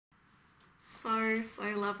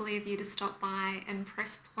So lovely of you to stop by and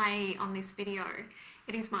press play on this video.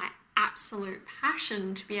 It is my absolute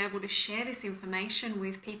passion to be able to share this information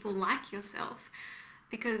with people like yourself,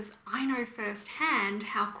 because I know firsthand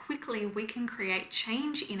how quickly we can create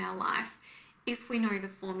change in our life if we know the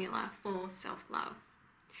formula for self-love.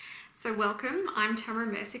 So welcome, I'm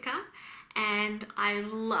Tamra Mercieca, and I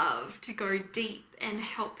love to go deep and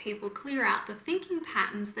help people clear out the thinking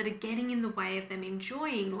patterns that are getting in the way of them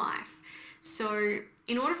enjoying life. So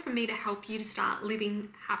in order for me to help you to start living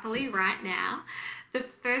happily right now, the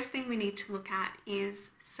first thing we need to look at is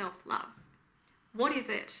self-love. What is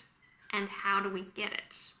it and how do we get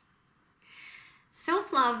it?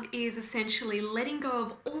 Self-love is essentially letting go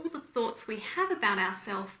of all the thoughts we have about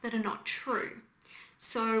ourselves that are not true.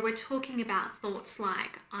 So we're talking about thoughts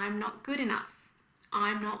like, I'm not good enough,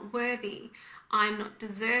 I'm not worthy, I'm not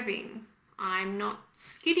deserving, I'm not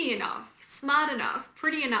skinny enough, smart enough,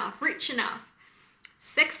 pretty enough, rich enough,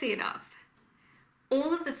 sexy enough.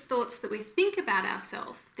 All of the thoughts that we think about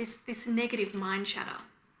ourselves, this negative mind chatter.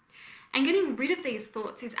 And getting rid of these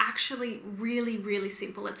thoughts is actually really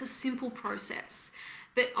simple. It's a simple process,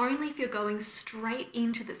 but only if you're going straight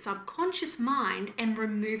into the subconscious mind and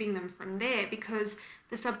removing them from there, because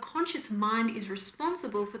the subconscious mind is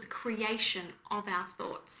responsible for the creation of our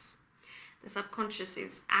thoughts. The subconscious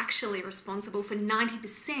is actually responsible for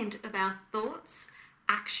 90% of our thoughts,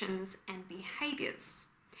 actions, and behaviors.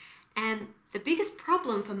 And the biggest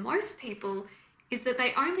problem for most people is that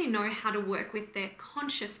they only know how to work with their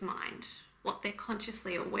conscious mind, what they're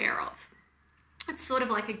consciously aware of. It's sort of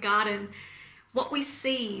like a garden. What we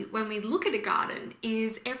see when we look at a garden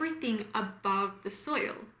is everything above the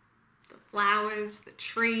soil. The flowers, the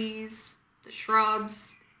trees, the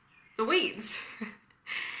shrubs, the weeds.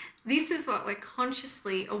 This is what we're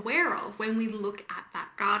consciously aware of when we look at that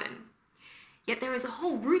garden. Yet there is a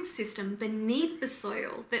whole root system beneath the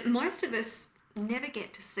soil that most of us never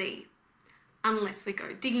get to see unless we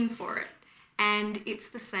go digging for it. And it's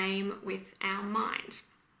the same with our mind.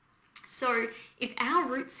 So if our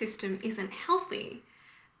root system isn't healthy,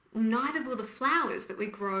 neither will the flowers that we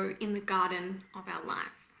grow in the garden of our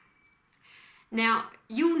life. Now,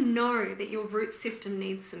 you'll know that your root system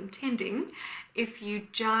needs some tending if you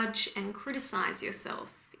judge and criticize yourself,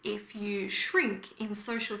 if you shrink in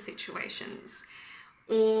social situations,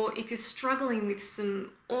 or if you're struggling with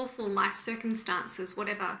some awful life circumstances,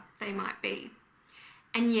 whatever they might be.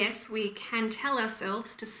 And yes, we can tell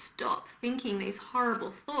ourselves to stop thinking these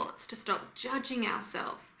horrible thoughts, to stop judging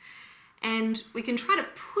ourselves. And we can try to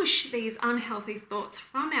push these unhealthy thoughts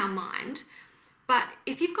from our mind. But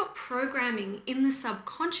if you've got programming in the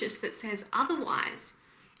subconscious that says otherwise,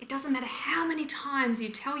 it doesn't matter how many times you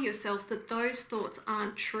tell yourself that those thoughts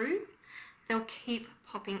aren't true, they'll keep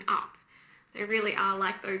popping up. They really are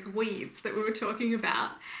like those weeds that we were talking about.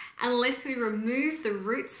 Unless we remove the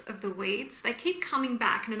roots of the weeds, they keep coming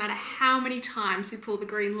back no matter how many times we pull the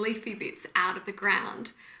green leafy bits out of the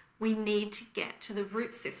ground. We need to get to the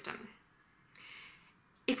root system.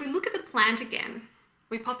 If we look at the plant again,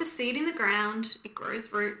 we pop a seed in the ground, it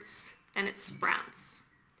grows roots, then it sprouts.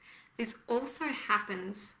 This also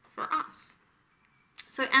happens for us.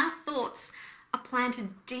 So our thoughts are planted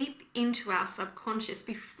deep into our subconscious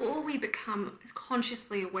before we become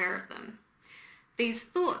consciously aware of them. These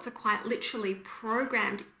thoughts are quite literally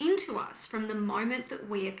programmed into us from the moment that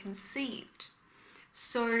we are conceived.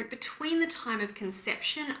 So between the time of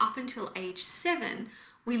conception up until age 7,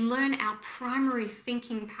 we learn our primary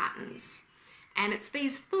thinking patterns. And it's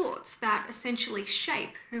these thoughts that essentially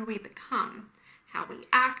shape who we become, how we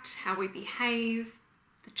act, how we behave,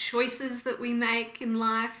 the choices that we make in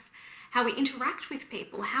life, how we interact with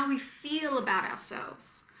people, how we feel about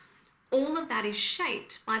ourselves. All of that is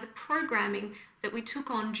shaped by the programming that we took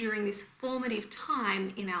on during this formative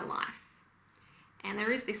time in our life. And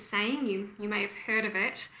there is this saying, you may have heard of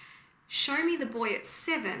it, show me the boy at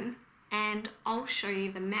 7 and I'll show you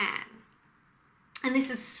the man. And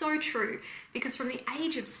this is so true, because from the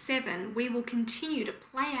age of 7, we will continue to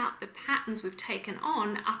play out the patterns we've taken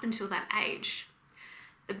on up until that age.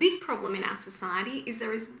 The big problem in our society is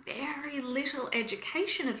there is very little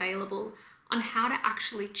education available on how to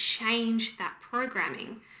actually change that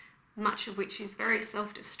programming, much of which is very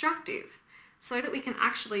self-destructive, so that we can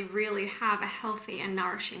actually really have a healthy and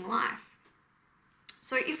nourishing life.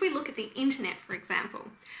 So if we look at the internet, for example,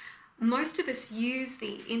 most of us use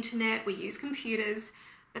the internet, we use computers,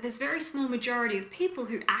 but there's a very small majority of people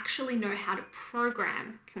who actually know how to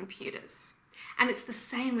program computers. And it's the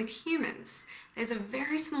same with humans. There's a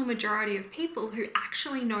very small majority of people who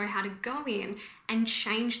actually know how to go in and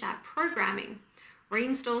change that programming,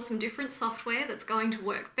 reinstall some different software that's going to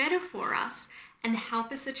work better for us and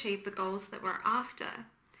help us achieve the goals that we're after.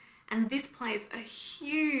 And this plays a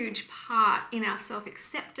huge part in our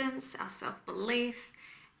self-acceptance, our self-belief,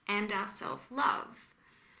 and our self-love.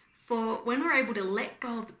 For when we're able to let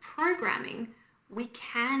go of the programming, we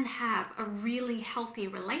can have a really healthy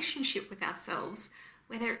relationship with ourselves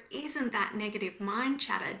where there isn't that negative mind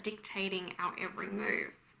chatter dictating our every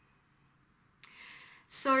move.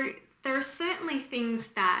 So there are certainly things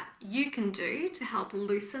that you can do to help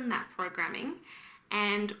loosen that programming.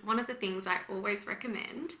 And one of the things I always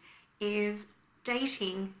recommend is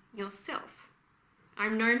dating yourself.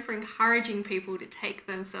 I'm known for encouraging people to take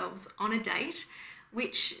themselves on a date,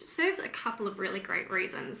 which serves a couple of really great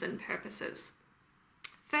reasons and purposes.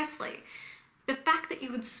 Firstly, the fact that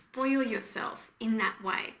you would spoil yourself in that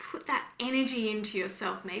way, put that energy into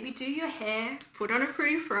yourself, maybe do your hair, put on a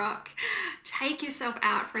pretty frock, take yourself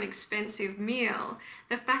out for an expensive meal,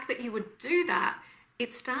 the fact that you would do that,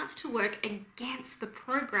 it starts to work against the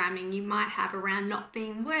programming you might have around not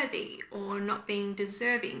being worthy or not being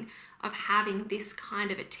deserving of having this kind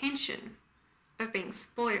of attention, of being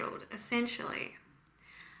spoiled, essentially.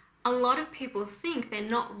 A lot of people think they're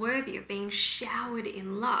not worthy of being showered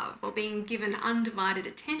in love or being given undivided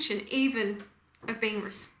attention, even of being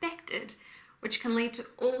respected, which can lead to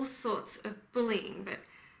all sorts of bullying, but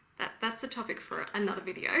that's a topic for another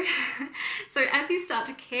video. So as you start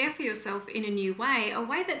to care for yourself in a new way, a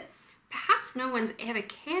way that perhaps no one's ever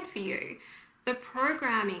cared for you, the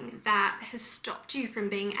programming that has stopped you from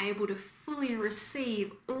being able to fully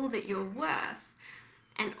receive all that you're worth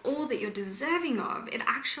and all that you're deserving of, it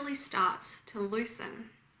actually starts to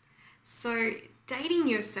loosen. So dating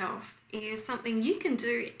yourself is something you can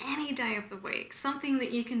do any day of the week, something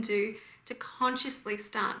that you can do to consciously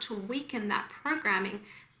start to weaken that programming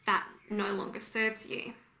that no longer serves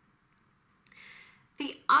you.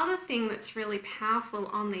 The other thing that's really powerful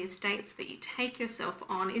on these dates that you take yourself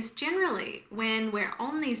on is generally when we're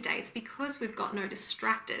on these dates, because we've got no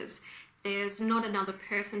distractors, there's not another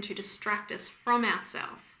person to distract us from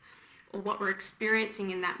ourselves or what we're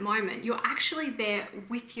experiencing in that moment. You're actually there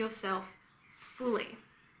with yourself fully.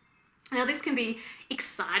 Now, this can be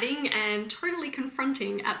exciting and totally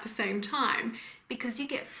confronting at the same time, because you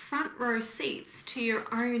get front row seats to your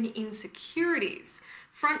own insecurities,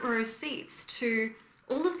 front row seats to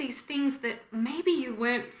all of these things that maybe you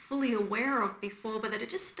weren't fully aware of before, but that are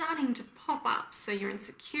just starting to pop up. So your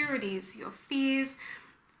insecurities, your fears,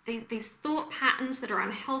 these thought patterns that are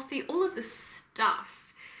unhealthy, all of this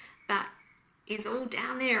stuff that is all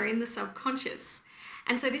down there in the subconscious.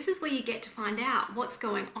 And so this is where you get to find out what's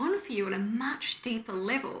going on for you at a much deeper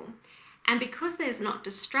level. And because there's not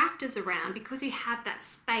distractors around, because you have that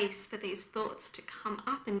space for these thoughts to come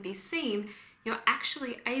up and be seen, you're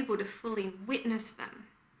actually able to fully witness them.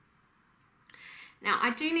 Now,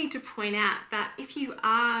 I do need to point out that if you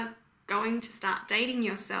are going to start dating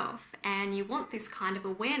yourself and you want this kind of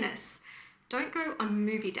awareness, don't go on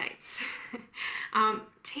movie dates.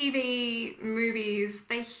 TV, movies,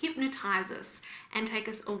 they hypnotize us and take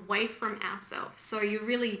us away from ourselves. So you're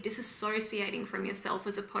really disassociating from yourself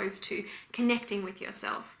as opposed to connecting with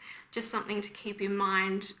yourself. Just something to keep in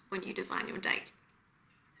mind when you design your date.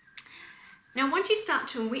 Now, once you start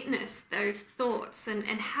to witness those thoughts and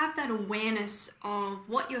have that awareness of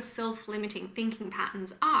what your self-limiting thinking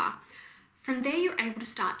patterns are, from there you're able to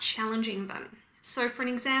start challenging them. So for an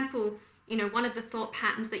example, one of the thought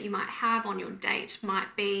patterns that you might have on your date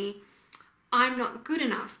might be, I'm not good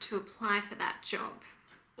enough to apply for that job,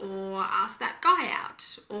 or ask that guy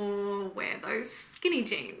out, or wear those skinny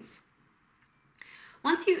jeans.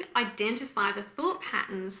 Once you identify the thought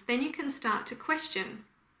patterns, then you can start to question,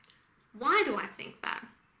 why do I think that?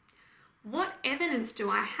 What evidence do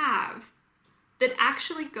I have that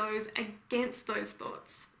actually goes against those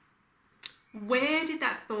thoughts? Where did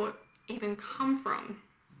that thought even come from?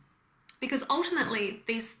 Because ultimately,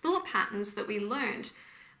 these thought patterns that we learned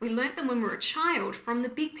them when we were a child from the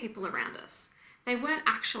big people around us. They weren't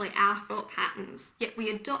actually our thought patterns, yet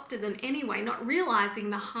we adopted them anyway, not realizing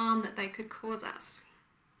the harm that they could cause us.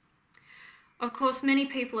 Of course, many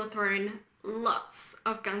people are thrown lots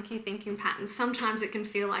of gunky thinking patterns. Sometimes it can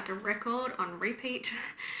feel like a record on repeat.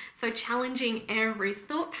 So challenging every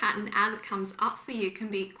thought pattern as it comes up for you can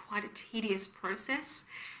be quite a tedious process.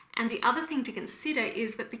 And the other thing to consider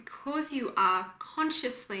is that because you are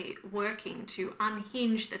consciously working to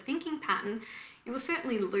unhinge the thinking pattern, you will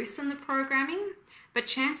certainly loosen the programming, but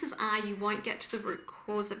chances are you won't get to the root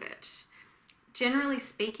cause of it. Generally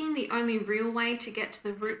speaking, the only real way to get to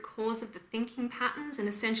the root cause of the thinking patterns and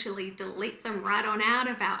essentially delete them right on out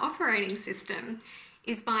of our operating system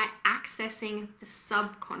is by accessing the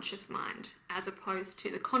subconscious mind as opposed to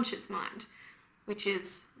the conscious mind, which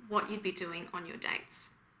is what you'd be doing on your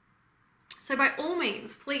dates. So by all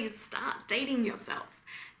means, please start dating yourself.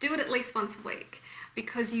 Do it at least once a week,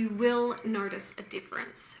 because you will notice a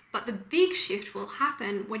difference. But the big shift will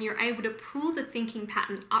happen when you're able to pull the thinking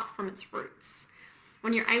pattern up from its roots,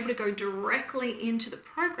 when you're able to go directly into the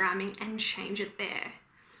programming and change it there.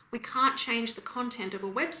 We can't change the content of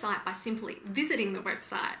a website by simply visiting the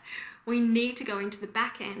website. We need to go into the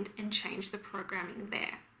back end and change the programming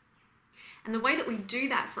there. And the way that we do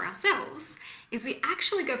that for ourselves is we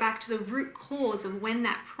actually go back to the root cause of when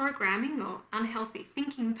that programming or unhealthy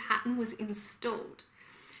thinking pattern was installed.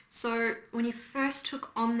 So when you first took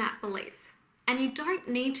on that belief, and you don't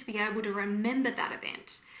need to be able to remember that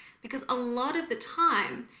event, because a lot of the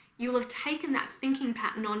time you'll have taken that thinking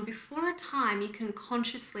pattern on before a time you can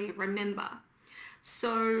consciously remember.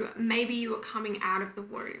 So maybe you were coming out of the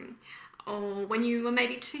womb, or when you were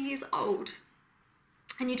maybe 2 years old,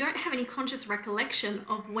 and you don't have any conscious recollection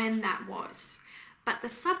of when that was. But the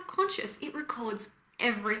subconscious, it records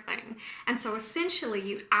everything. And so essentially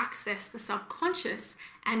you access the subconscious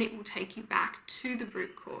and it will take you back to the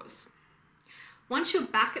root cause. Once you're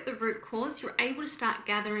back at the root cause, you're able to start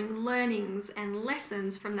gathering learnings and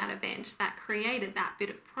lessons from that event that created that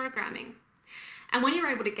bit of programming. And when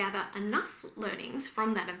you're able to gather enough learnings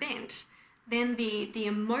from that event, then the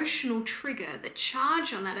emotional trigger, the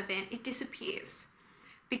charge on that event, it disappears,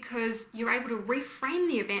 because you're able to reframe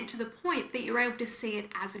the event to the point that you're able to see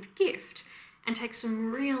it as a gift and take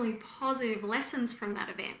some really positive lessons from that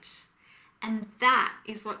event. And that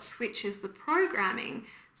is what switches the programming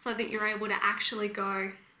so that you're able to actually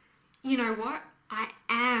go, you know what, I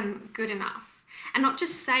am good enough. And not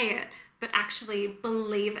just say it, but actually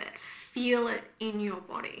believe it, feel it in your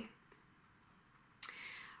body.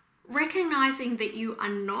 Recognizing that you are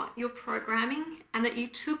not your programming and that you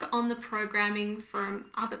took on the programming from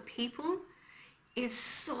other people is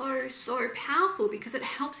so, so powerful, because it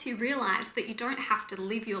helps you realize that you don't have to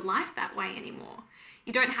live your life that way anymore.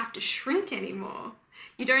 You don't have to shrink anymore.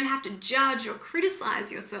 You don't have to judge or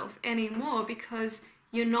criticize yourself anymore, because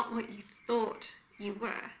you're not what you thought you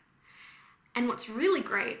were. And what's really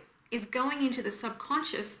great is going into the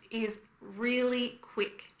subconscious is really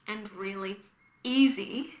quick and really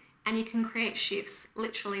easy, and you can create shifts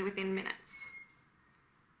literally within minutes.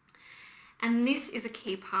 And this is a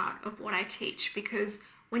key part of what I teach, because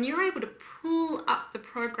when you're able to pull up the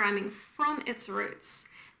programming from its roots,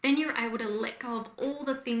 then you're able to let go of all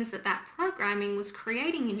the things that that programming was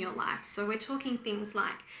creating in your life. So we're talking things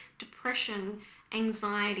like depression,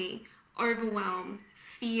 anxiety, overwhelm,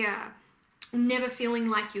 fear, never feeling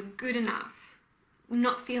like you're good enough,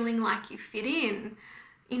 not feeling like you fit in,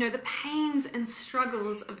 you know, the pains and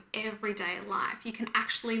struggles of everyday life. You can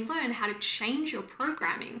actually learn how to change your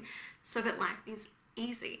programming so that life is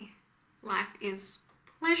easy, life is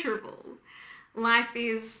pleasurable, life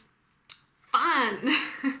is fun,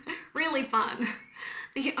 really fun.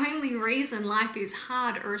 The only reason life is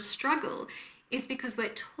hard or a struggle is because we're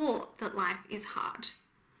taught that life is hard.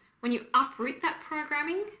 When you uproot that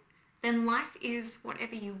programming, then life is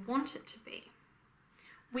whatever you want it to be.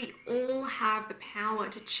 We all have the power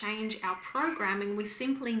to change our programming. We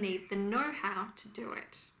simply need the know-how to do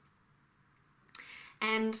it.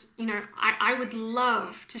 And, you know, I would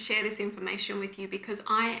love to share this information with you, because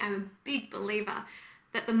I am a big believer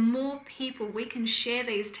that the more people we can share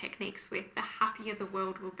these techniques with, the happier the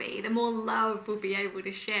world will be, the more love we'll be able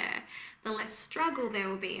to share, the less struggle there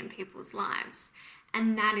will be in people's lives.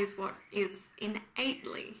 And that is what is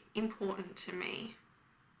innately important to me.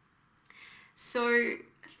 So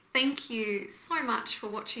thank you so much for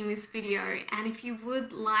watching this video. And if you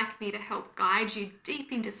would like me to help guide you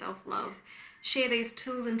deep into self-love, share these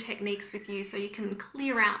tools and techniques with you so you can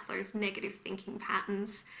clear out those negative thinking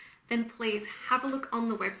patterns, then please have a look on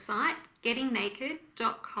the website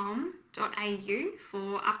gettingnaked.com.au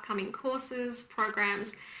for upcoming courses,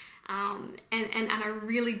 programs, and I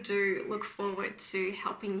really do look forward to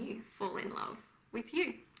helping you fall in love with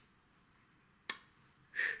you.